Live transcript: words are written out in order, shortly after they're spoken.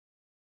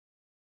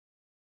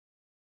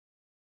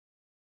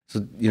So,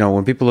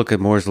 when people look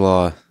at Moore's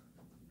law,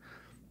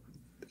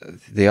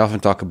 they often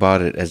talk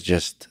about it as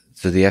just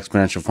so the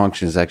exponential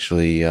function is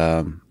actually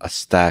a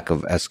stack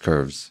of S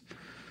curves.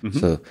 Hmm.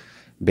 So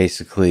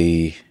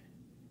basically,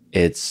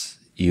 it's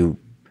you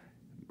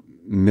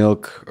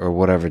milk or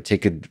whatever,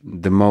 take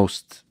the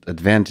most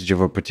advantage of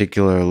a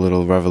particular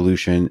little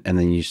revolution, and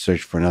then you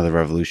search for another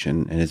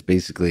revolution, and it's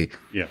basically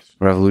Yes.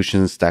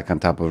 revolutions stack on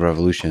top of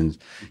revolutions.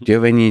 Mhm. Do you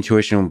have any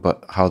intuition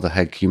about how the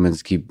heck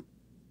humans keep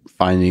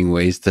finding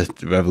ways to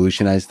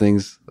revolutionize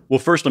things? Well,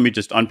 first, let me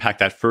just unpack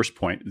that first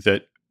point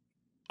that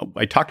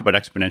I talked about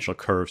exponential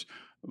curves,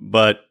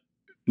 but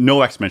no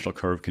exponential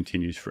curve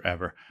continues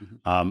forever.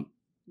 Um,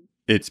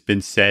 it's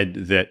been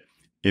said that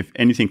if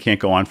anything can't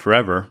go on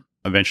forever,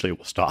 eventually it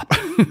will stop.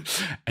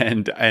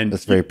 and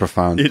That's very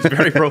profound. it's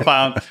very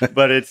profound,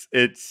 but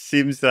it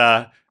seems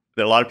that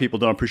a lot of people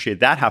don't appreciate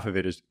that half of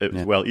it as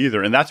Yeah. well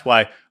either. And that's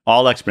why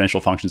all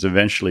exponential functions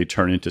eventually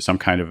turn into some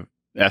kind of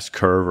S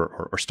curve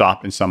or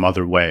stop in some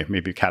other way,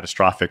 maybe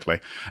catastrophically.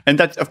 And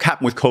that's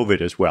happened with COVID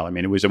as well. I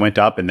mean, it went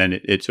up and then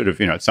it sort of,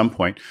 at some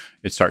point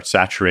it starts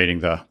saturating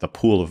the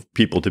pool of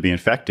people to be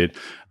infected.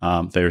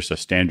 There's a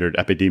standard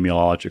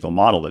epidemiological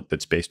model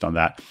that's based on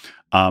that.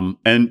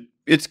 And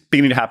it's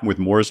beginning to happen with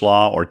Moore's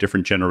law or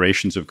different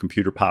generations of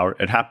computer power.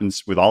 It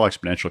happens with all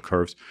exponential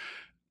curves.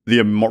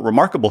 The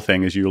remarkable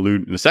thing, as you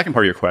allude in the second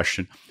part of your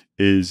question,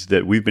 is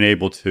that we've been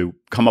able to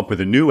come up with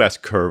a new S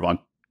curve on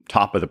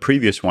top of the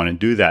previous one and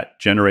do that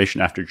generation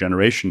after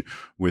generation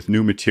with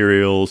new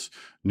materials,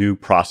 new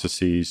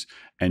processes,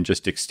 and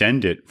just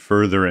extend it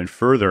further and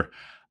further.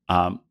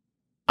 I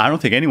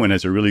don't think anyone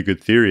has a really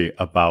good theory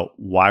about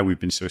why we've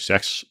been so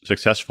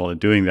successful in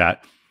doing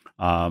that.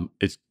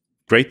 It's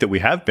great that we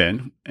have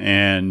been,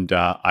 and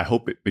I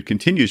hope it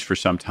continues for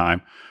some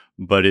time.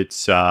 But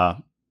it's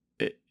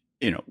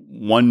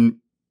one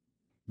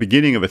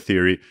beginning of a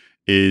theory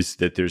is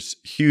that there's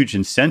huge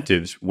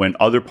incentives when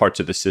other parts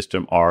of the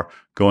system are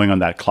going on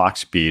that clock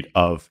speed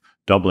of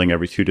doubling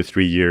every 2 to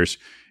 3 years.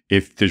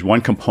 If there's one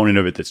component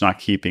of it that's not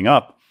keeping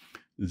up,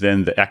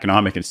 then the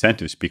economic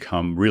incentives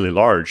become really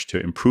large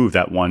to improve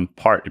that one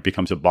part. It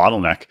becomes a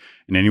bottleneck,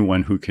 and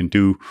anyone who can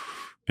do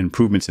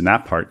improvements in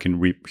that part can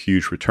reap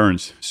huge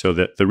returns, so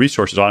that the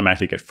resources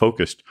automatically get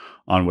focused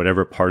on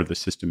whatever part of the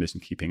system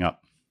isn't keeping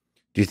up.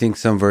 Do you think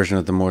some version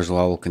of the Moore's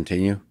law will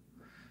continue?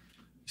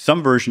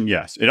 Some version,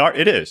 yes,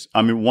 it is.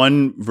 I mean,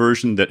 one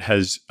version that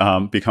has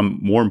become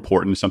more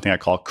important is something I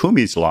call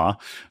Kumi's law,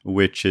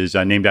 which is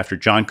named after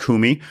John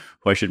Kumi,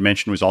 who I should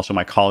mention was also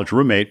my college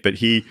roommate. But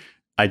he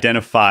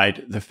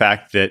identified the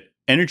fact that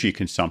energy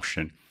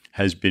consumption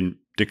has been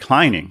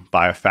declining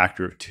by a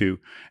factor of 2.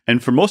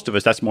 And for most of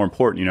us, that's more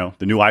important.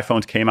 The new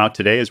iPhones came out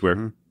today as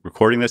we're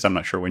recording this. I'm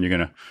not sure when you're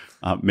going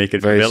to make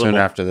it Very available. soon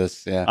after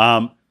this,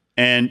 yeah.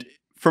 And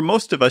for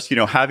most of us,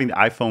 having the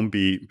iPhone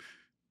be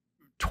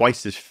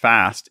twice as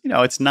fast,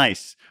 it's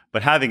nice,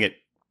 but having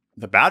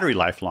the battery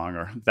life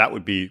longer, that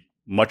would be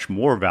much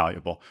more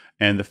valuable.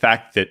 And the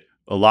fact that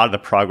a lot of the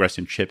progress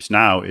in chips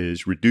now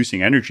is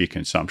reducing energy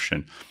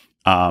consumption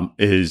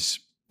is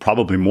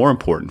probably more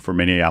important for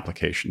many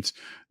applications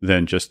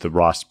than just the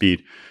raw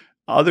speed.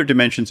 Other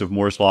dimensions of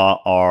Moore's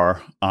law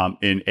are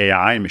in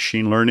AI and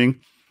machine learning.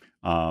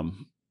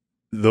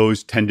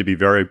 Those tend to be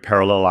very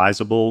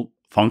parallelizable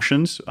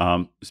functions,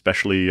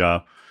 especially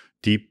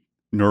deep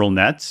neural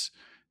nets.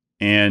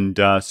 And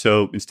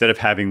so instead of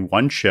having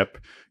one chip,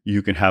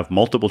 you can have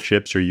multiple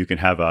chips, or you can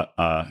have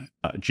a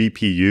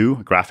GPU,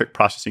 a graphic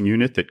processing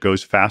unit, that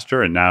goes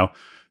faster. And now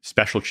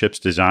special chips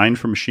designed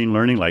for machine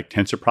learning, like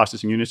tensor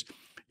processing units.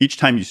 Each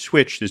time you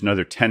switch, there's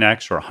another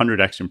 10x or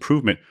 100x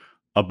improvement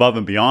above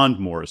and beyond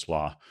Moore's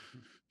law.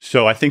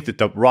 So I think that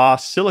the raw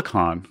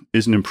silicon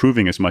isn't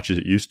improving as much as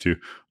it used to,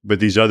 but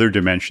these other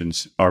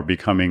dimensions are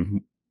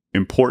becoming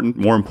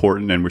more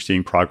important, and we're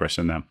seeing progress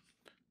in them.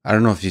 I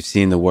don't know if you've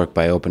seen the work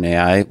by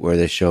OpenAI where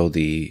they show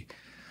the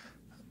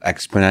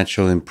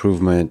exponential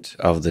improvement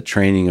of the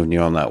training of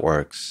neural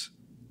networks,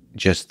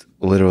 just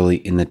literally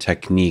in the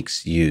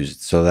techniques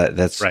used. So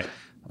that's right.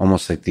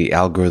 Almost like the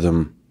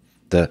algorithm.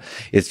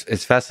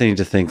 It's fascinating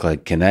to think,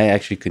 like, can I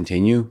actually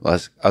continue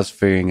us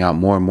figuring out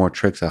more and more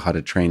tricks on how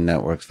to train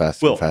networks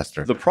faster and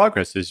faster? The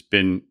progress has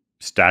been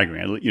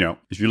staggering.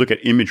 If you look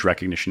at image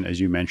recognition, as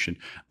you mentioned,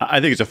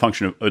 I think it's a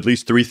function of at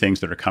least 3 things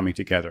that are coming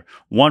together.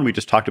 One, we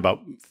just talked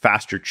about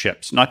faster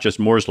chips, not just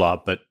Moore's law,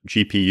 but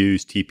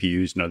GPUs,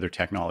 TPUs, and other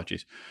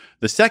technologies.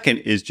 The second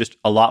is just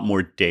a lot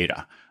more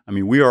data. I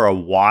mean, we are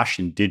awash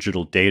in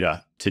digital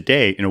data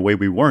today in a way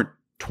we weren't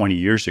 20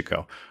 years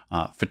ago.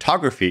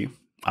 Photography,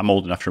 I'm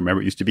old enough to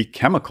remember, it used to be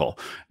chemical,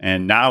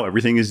 and now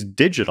everything is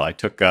digital. I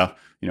took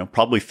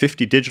probably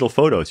 50 digital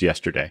photos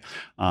yesterday.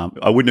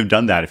 I wouldn't have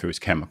done that if it was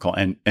chemical.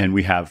 And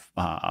we have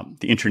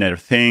the Internet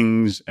of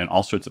Things and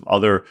all sorts of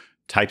other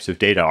types of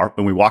data.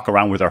 When we walk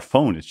around with our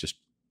phone, it's just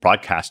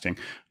broadcasting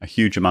a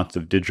huge amounts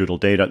of digital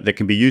data that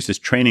can be used as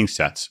training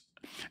sets.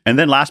 And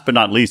then last but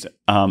not least,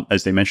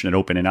 as they mentioned at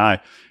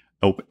OpenAI,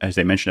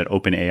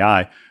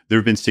 there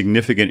have been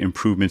significant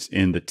improvements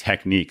in the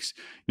techniques.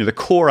 The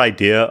core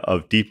idea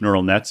of deep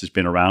neural nets has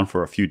been around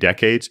for a few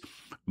decades,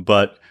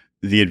 but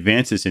the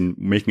advances in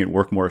making it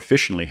work more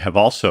efficiently have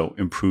also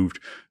improved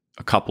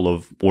a couple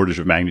of orders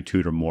of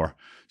magnitude or more.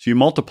 So you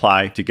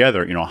multiply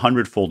together,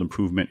 100-fold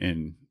improvement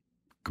in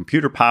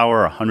computer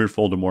power,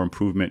 100-fold or more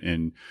improvement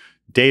in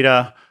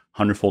data,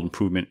 100-fold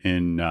improvement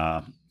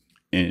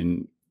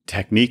in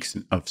techniques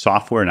of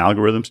software and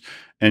algorithms,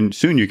 and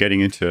soon you're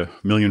getting into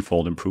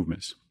million-fold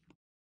improvements.